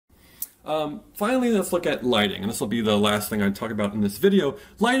Finally, let's look at lighting, and this will be the last thing I talk about in this video.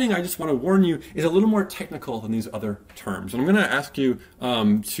 Lighting, I just want to warn you, is a little more technical than these other terms. And I'm going to ask you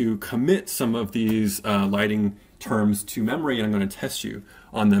to commit some of these lighting terms to memory, and I'm going to test you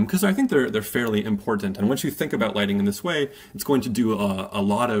on them because I think they're fairly important. And once you think about lighting in this way, it's going to do a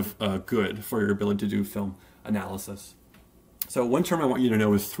lot of good for your ability to do film analysis. So one term I want you to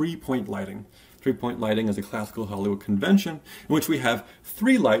know is three-point lighting. Three-point lighting is a classical Hollywood convention in which we have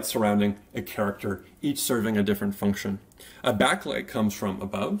three lights surrounding a character, each serving a different function. A backlight comes from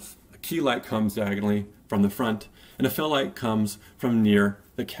above, a key light comes diagonally from the front, and a fill light comes from near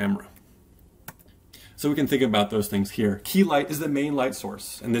the camera. So we can think about those things here. Key light is the main light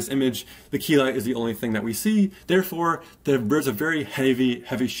source. In this image, the key light is the only thing that we see. Therefore, there's a very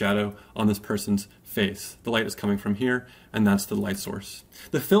heavy shadow on this person's face. The light is coming from here, and that's the light source.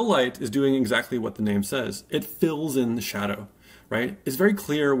 The fill light is doing exactly what the name says. It fills in the shadow, right? It's very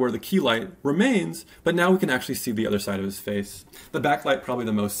clear where the key light remains, but now we can actually see the other side of his face. The backlight, probably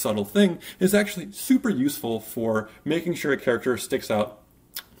the most subtle thing, is actually super useful for making sure a character sticks out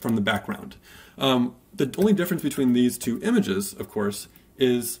from the background. The only difference between these two images, of course,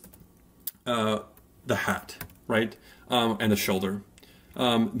 is the hat, right? And the shoulder.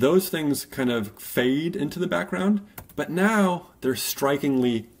 Those things kind of fade into the background, but now they're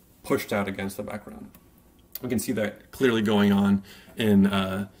strikingly pushed out against the background. We can see that clearly going on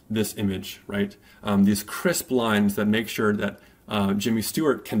in this image, right? These crisp lines that make sure that Jimmy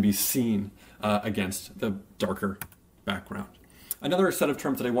Stewart can be seen against the darker background. Another set of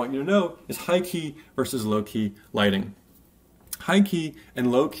terms that I want you to know is high-key versus low-key lighting. High-key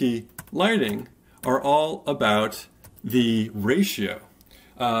and low-key lighting are all about the ratio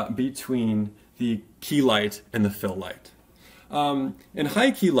between the key light and the fill light. In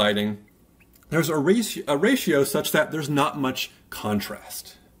high-key lighting, there's a ratio such that there's not much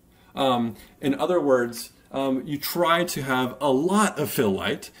contrast. In other words, you try to have a lot of fill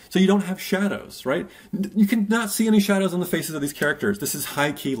light, so you don't have shadows, right? You can not see any shadows on the faces of these characters. This is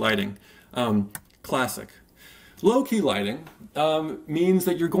high-key lighting, classic. Low-key lighting means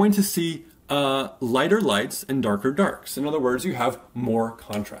that you're going to see lighter lights and darker darks. In other words, you have more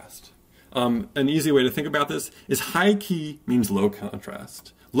contrast. An easy way to think about this is high-key means low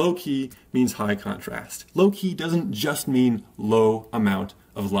contrast. Low-key means high contrast. Low-key doesn't just mean low amount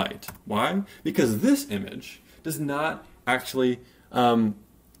of light. Why? Because this image does not actually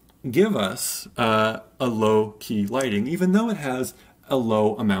give us a low-key lighting, even though it has a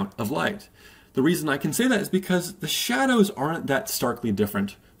low amount of light. The reason I can say that is because the shadows aren't that starkly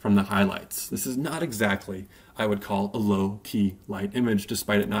different from the highlights. This is not exactly, I would call, a low-key light image,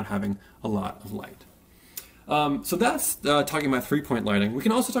 despite it not having a lot of light. So that's talking about three-point lighting. We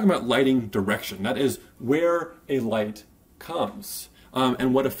can also talk about lighting direction. That is where a light comes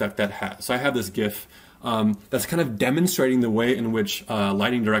and what effect that has. So I have this GIF that's kind of demonstrating the way in which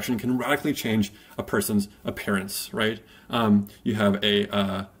lighting direction can radically change a person's appearance, right? You have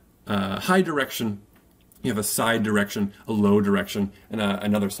a high direction, you have a side direction, a low direction, and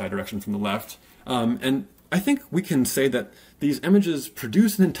another side direction from the left. And I think we can say that these images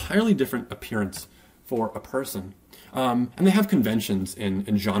produce an entirely different appearance for a person. And they have conventions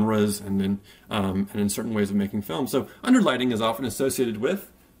in genres and in certain ways of making film. So underlighting is often associated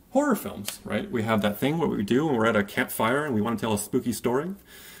with horror films, right? We have that thing, what we do when we're at a campfire and we want to tell a spooky story.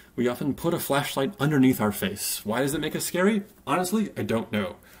 We often put a flashlight underneath our face. Why does it make us scary? Honestly, I don't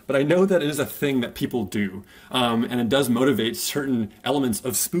know. But I know that it is a thing that people do. And it does motivate certain elements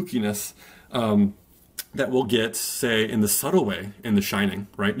of spookiness that we'll get, say, in the subtle way in The Shining,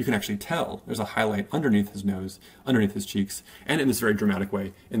 right? You can actually tell there's a highlight underneath his nose, underneath his cheeks, and in this very dramatic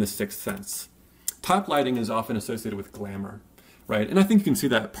way in The Sixth Sense. Top lighting is often associated with glamour, right? And I think you can see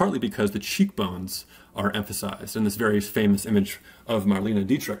that partly because the cheekbones are emphasized in this very famous image of Marlene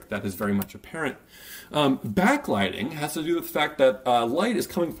Dietrich that is very much apparent. Backlighting has to do with the fact that light is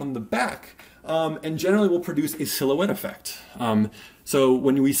coming from the back and generally will produce a silhouette effect. So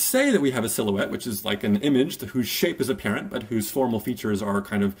when we say that we have a silhouette, which is like an image whose shape is apparent, but whose formal features are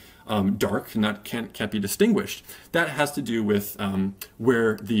kind of dark and that can't be distinguished, that has to do with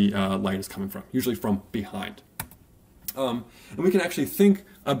where the light is coming from, usually from behind. And we can actually think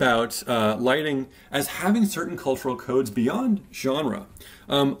about lighting as having certain cultural codes beyond genre.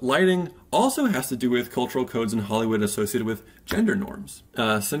 Lighting also has to do with cultural codes in Hollywood associated with gender norms.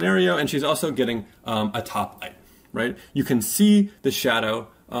 Scenario, and she's also getting a top light, right? You can see the shadow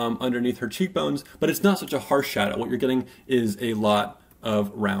underneath her cheekbones, but it's not such a harsh shadow. What you're getting is a lot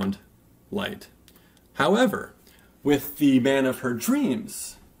of round light. However, with the man of her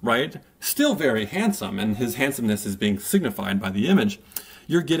dreams, right, still very handsome, and his handsomeness is being signified by the image,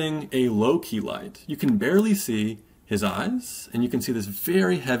 you're getting a low-key light. You can barely see his eyes, and you can see this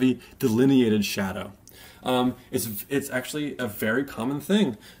very heavy delineated shadow. It's actually a very common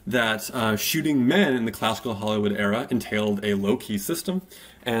thing that shooting men in the classical Hollywood era entailed a low-key system,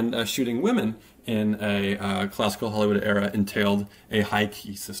 and shooting women in a classical Hollywood era entailed a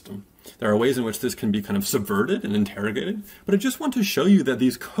high-key system. There are ways in which this can be kind of subverted and interrogated, but I just want to show you that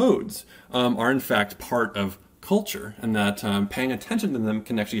these codes are in fact part of culture, and that paying attention to them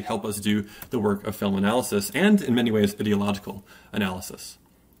can actually help us do the work of film analysis and, in many ways, ideological analysis.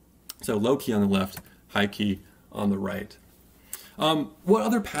 So low key on the left, high key on the right. What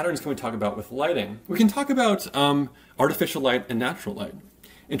other patterns can we talk about with lighting? We can talk about artificial light and natural light.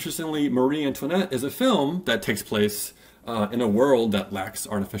 Interestingly, Marie Antoinette is a film that takes place in a world that lacks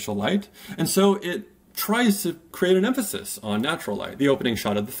artificial light, and so it tries to create an emphasis on natural light. The opening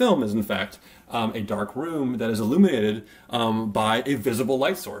shot of the film is, in fact, a dark room that is illuminated by a visible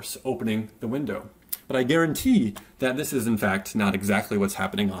light source opening the window. But I guarantee that this is, in fact, not exactly what's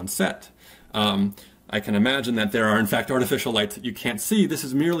happening on set. I can imagine that there are, in fact, artificial lights that you can't see. This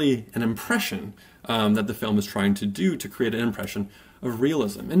is merely an impression that the film is trying to do to create an impression of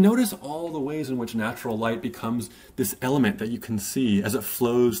realism. And notice all the ways in which natural light becomes this element that you can see as it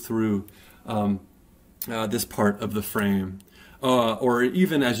flows through this part of the frame. Or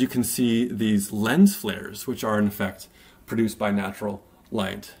even as you can see these lens flares, which are in fact produced by natural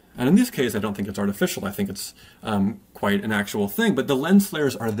light. And in this case, I don't think it's artificial. I think it's quite an actual thing. But the lens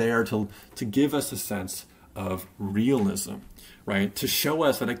flares are there to give us a sense of realism, right? To show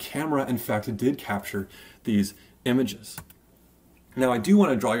us that a camera, in fact, did capture these images. Now, I do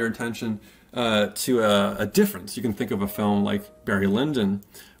want to draw your attention to a difference. You can think of a film like Barry Lyndon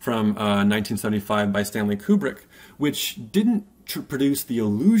from 1975 by Stanley Kubrick, which didn't produce the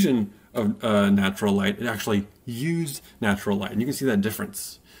illusion of natural light. It actually used natural light. And you can see that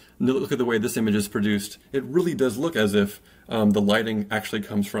difference. Look at the way this image is produced. It really does look as if the lighting actually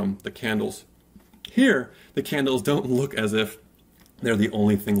comes from the candles. Here, the candles don't look as if they're the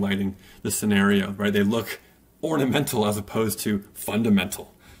only thing lighting the scenario, right? They look ornamental as opposed to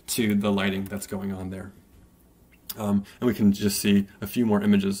fundamental to the lighting that's going on there. And we can just see a few more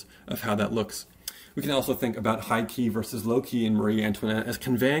images of how that looks. We can also think about high key versus low key in Marie Antoinette as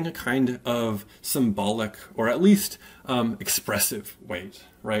conveying a kind of symbolic, or at least expressive weight,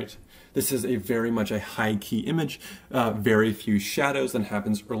 right? This is very much a high key image, very few shadows than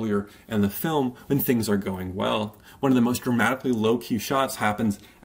happens earlier in the film when things are going well. One of the most dramatically low key shots happens